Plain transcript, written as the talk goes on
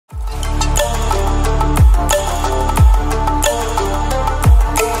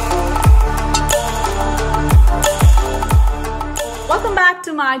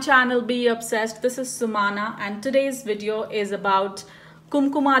to my channel Be Obsessed. This is Sumana and today's video is about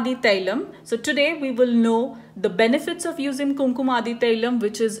Kumkumaditailam. So today we will know the benefits of using Kumkumaditailam,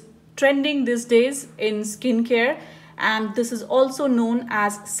 which is trending these days in skincare, and this is also known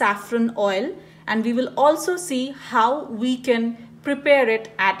as saffron oil, and we will also see how we can prepare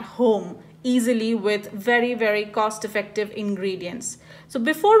it at home easily with very cost effective ingredients. So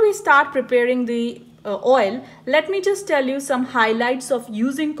before we start preparing the oil, let me just tell you some highlights of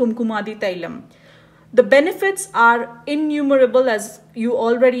using Kumkumaditailam. The benefits are innumerable, as you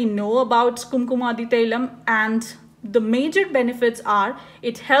already know about Kumkumaditailam, and the major benefits are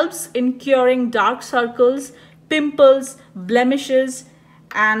it helps in curing dark circles, pimples, blemishes,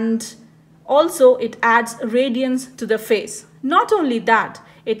 and also it adds radiance to the face. Not only that,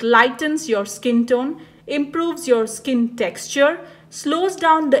 it lightens your skin tone, improves your skin texture, slows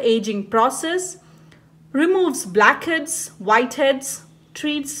down the aging process, removes blackheads, whiteheads,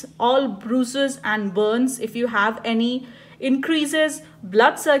 treats all bruises and burns if you have any, increases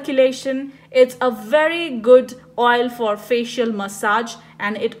blood circulation. It's a very good oil for facial massage,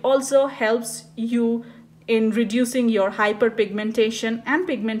 and it also helps you in reducing your hyperpigmentation and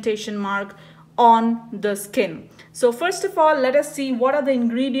pigmentation mark on the skin. So first of all, let us see what are the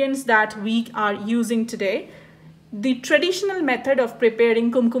ingredients that we are using today. The traditional method of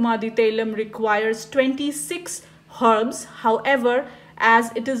preparing Kumkumaditailam requires 26 herbs. However,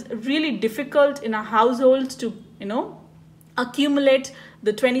 as it is really difficult in a household to, accumulate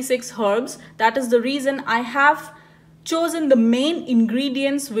the 26 herbs, that is the reason I have chosen the main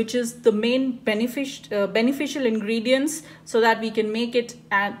ingredients, which is the main beneficial ingredients, so that we can make it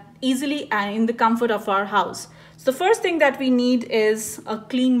easily and in the comfort of our house. So the first thing that we need is a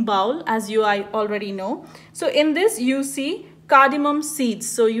clean bowl, as I already know. So in this you see cardamom seeds.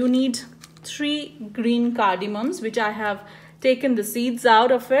 So you need 3 green cardamoms, which I have taken the seeds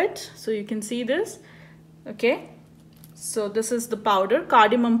out of it. So you can see this. Okay. So this is the powder,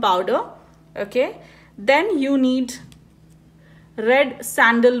 cardamom powder. Okay. Then you need red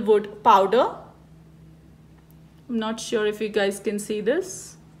sandalwood powder. I'm not sure if you guys can see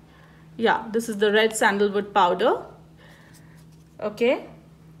this. Yeah, this is the red sandalwood powder. Okay,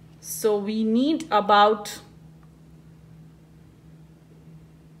 so we need about,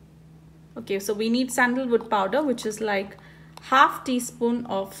 so we need sandalwood powder, which is like half teaspoon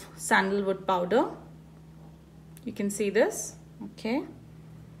of sandalwood powder. You can see this. Okay,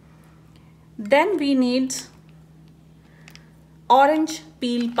 then we need orange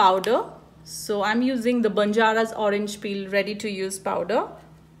peel powder. So I'm using the Banjara's orange peel ready to use powder.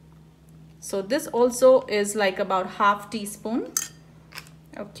 So this also is like about half teaspoon.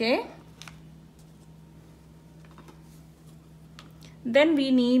 Okay. Then we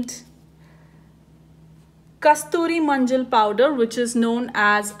need kasturi manjal powder, which is known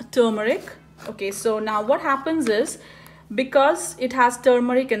as turmeric. Okay, so now what happens is, because it has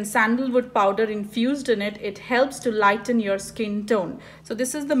turmeric and sandalwood powder infused in it, it helps to lighten your skin tone. So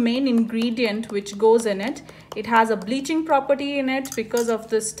this is the main ingredient which goes in it. It has a bleaching property in it because of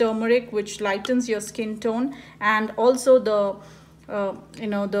this turmeric, which lightens your skin tone, and also the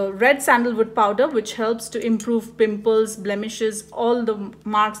the red sandalwood powder, which helps to improve pimples, blemishes, all the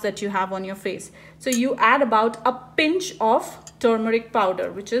marks that you have on your face. So you add about a pinch of turmeric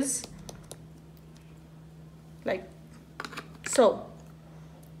powder, which is like so,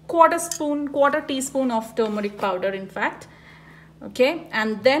 quarter teaspoon of turmeric powder, in fact. Okay,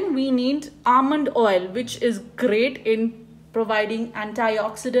 and then we need almond oil, which is great in providing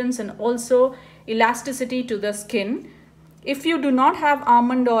antioxidants and also elasticity to the skin. If you do not have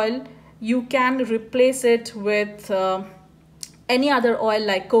almond oil, you can replace it with any other oil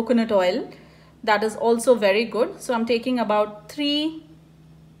like coconut oil. That is also very good. So I'm taking about 3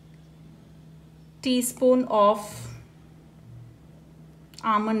 teaspoons of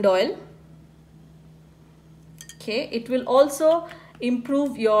almond oil. Okay, it will also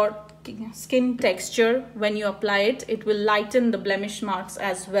improve your skin texture when you apply it. It will lighten the blemish marks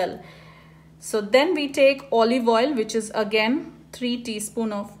as well. So then we take olive oil, which is again 3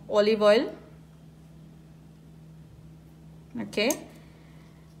 teaspoons of olive oil. Okay,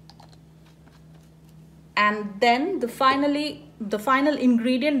 and then the final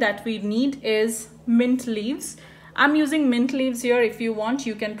ingredient that we need is mint leaves. I'm using mint leaves here. If you want,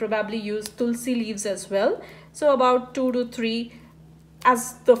 you can probably use tulsi leaves as well. So about 2 to 3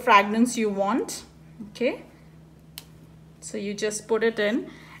 as the fragrance you want. Okay, so you just put it in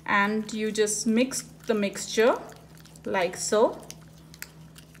and you just mix the mixture like so.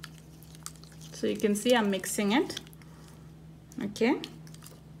 So you can see I'm mixing it. Okay,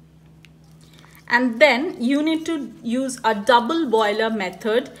 And then you need to use a double boiler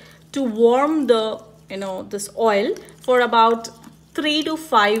method to warm the, this oil for about 3 to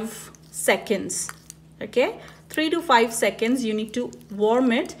 5 seconds. Okay, 3 to 5 seconds you need to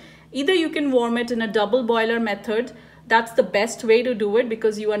warm it. Either you can warm it in a double boiler method. That's the best way to do it,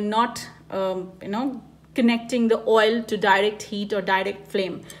 because you are not connecting the oil to direct heat or direct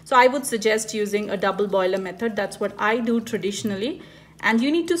flame. So I would suggest using a double boiler method. That's what I do traditionally. And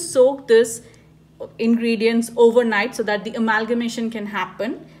you need to soak this ingredients overnight so that the amalgamation can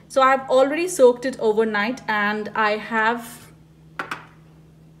happen. So I've already soaked it overnight, and I have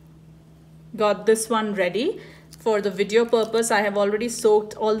got this one ready. For the video purpose, I have already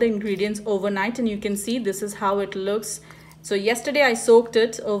soaked all the ingredients overnight, and you can see this is how it looks. So yesterday I soaked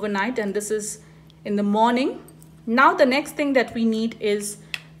it overnight, and this is in the morning. Now the next thing that we need is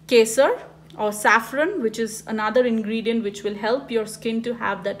kesar or saffron, which is another ingredient which will help your skin to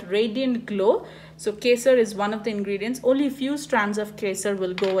have that radiant glow. So kesar is one of the ingredients. Only a few strands of kesar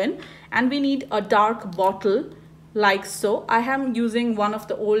will go in, and we need a dark bottle like so. I am using one of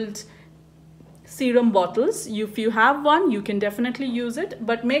the old serum bottles. If you have one, you can definitely use it,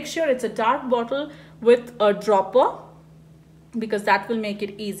 but make sure it's a dark bottle with a dropper, because that will make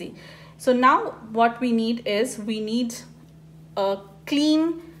it easy. So now what we need is, we need a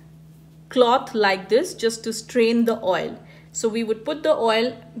clean cloth like this just to strain the oil. So we would put the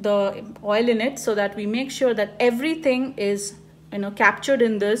oil in it so that we make sure that everything is captured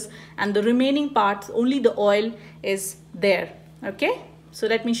in this, and the remaining parts, only the oil is there. Okay, so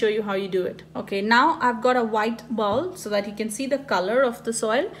let me show you how you do it. Okay, now I've got a white bowl so that you can see the color of this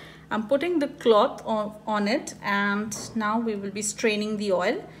oil. I'm putting the cloth on it, and now we will be straining the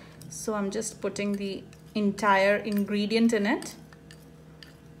oil. So I'm just putting the entire ingredient in it.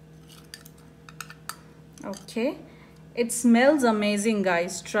 Okay, it smells amazing,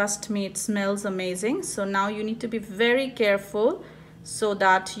 guys. Trust me, it smells amazing. So now you need to be very careful so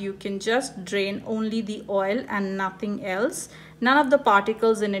that you can just drain only the oil and nothing else. None of the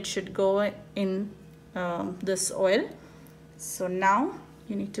particles in it should go in this oil. So now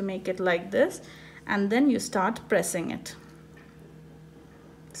you need to make it like this, and then you start pressing it.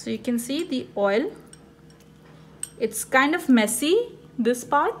 So you can see the oil. It's kind of messy, this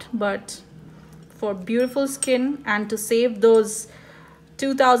part, but for beautiful skin and to save those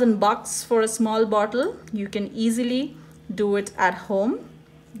 2,000 bucks for a small bottle, you can easily do it at home.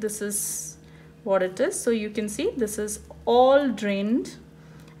 This is what it is. So you can see this is all drained,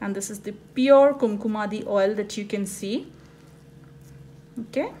 and this is the pure Kumkumadi oil that you can see.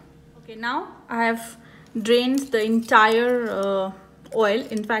 Okay, now I have drained the entire oil.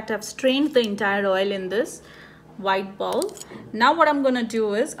 In fact, I've strained the entire oil in this white bowl. Now what I'm gonna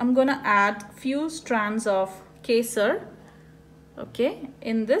do is, I'm gonna add few strands of kesar, okay,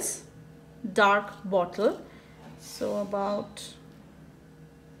 in this dark bottle. So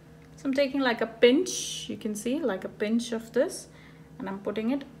I'm taking like a pinch, you can see like a pinch of this, and I'm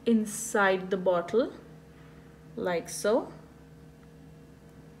putting it inside the bottle like so.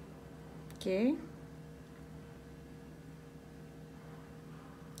 Okay,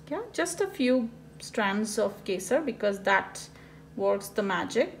 yeah, just a few strands of kesar, because that works the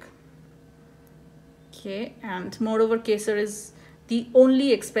magic. Okay, and moreover, kesar is the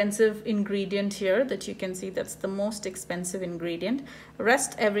only expensive ingredient here that you can see. That's the most expensive ingredient.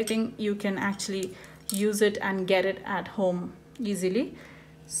 Rest everything you can actually use it and get it at home easily.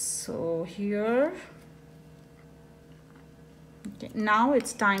 So here, okay, now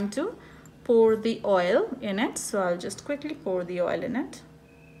it's time to pour the oil in it. So I'll just quickly pour the oil in it.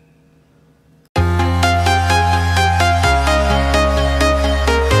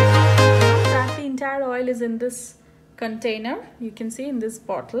 The entire oil is in this container, you can see, in this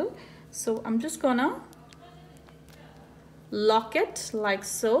bottle. So I'm just gonna lock it like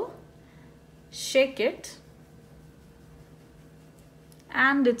so, shake it,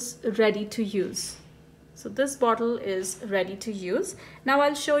 and it's ready to use. So this bottle is ready to use. Now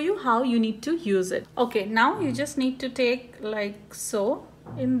I'll show you how you need to use it. Okay, now you just need to take like so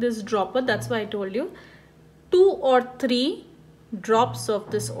in this dropper. That's why I told you 2 or 3 drops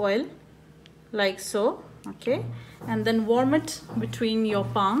of this oil like so. Okay, and then warm it between your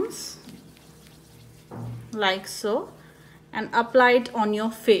palms like so, and apply it on your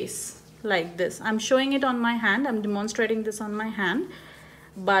face like this. I'm showing it on my hand, I'm demonstrating this on my hand,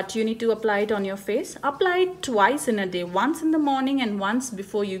 but you need to apply it on your face. Apply it twice in a day, once in the morning and once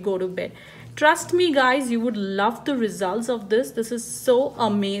before you go to bed. Trust me guys, you would love the results of this. This is so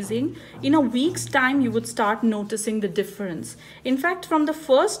amazing. In a week's time, you would start noticing the difference. In fact, from the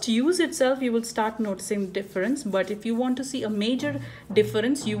first use itself, you will start noticing the difference. But if you want to see a major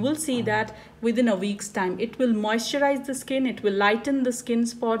difference, you will see that within a week's time. It will moisturize the skin, it will lighten the skin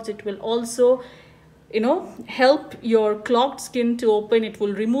spots, it will also help your clogged skin to open. It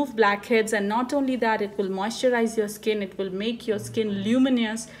will remove blackheads, and not only that, it will moisturize your skin, it will make your skin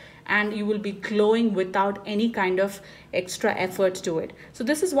luminous, and you will be glowing without any kind of extra effort to it. So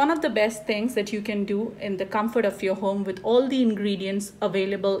this is one of the best things that you can do in the comfort of your home with all the ingredients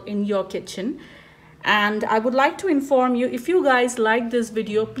available in your kitchen. And I would like to inform you, if you guys like this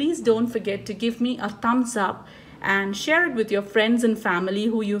video, please don't forget to give me a thumbs up and share it with your friends and family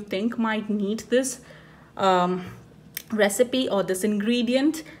who you think might need this recipe or this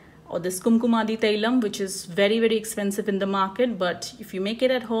ingredient, or this kumkumaditailam, which is very, very expensive in the market. But if you make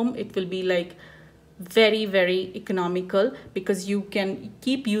it at home, it will be like very, very economical, because you can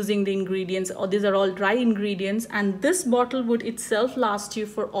keep using the ingredients, or these are all dry ingredients, and this bottle would itself last you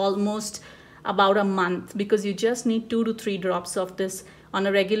for almost about a month, because you just need 2 to 3 drops of this on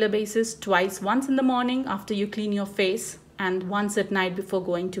a regular basis, twice, once in the morning after you clean your face and once at night before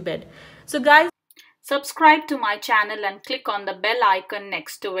going to bed. So guys, subscribe to my channel and click on the bell icon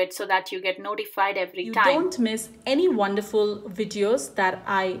next to it so that you get notified every time. You don't miss any wonderful videos that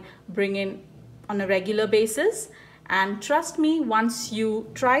I bring in on a regular basis. And trust me, once you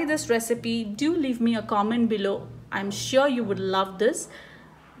try this recipe, do leave me a comment below. I'm sure you would love this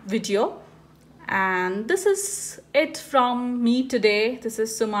video. And this is it from me today. This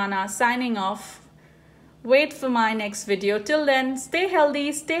is Sumana signing off. Wait for my next video. Till then, stay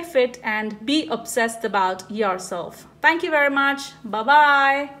healthy, stay fit, and be obsessed about yourself. Thank you very much.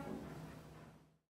 Bye-bye.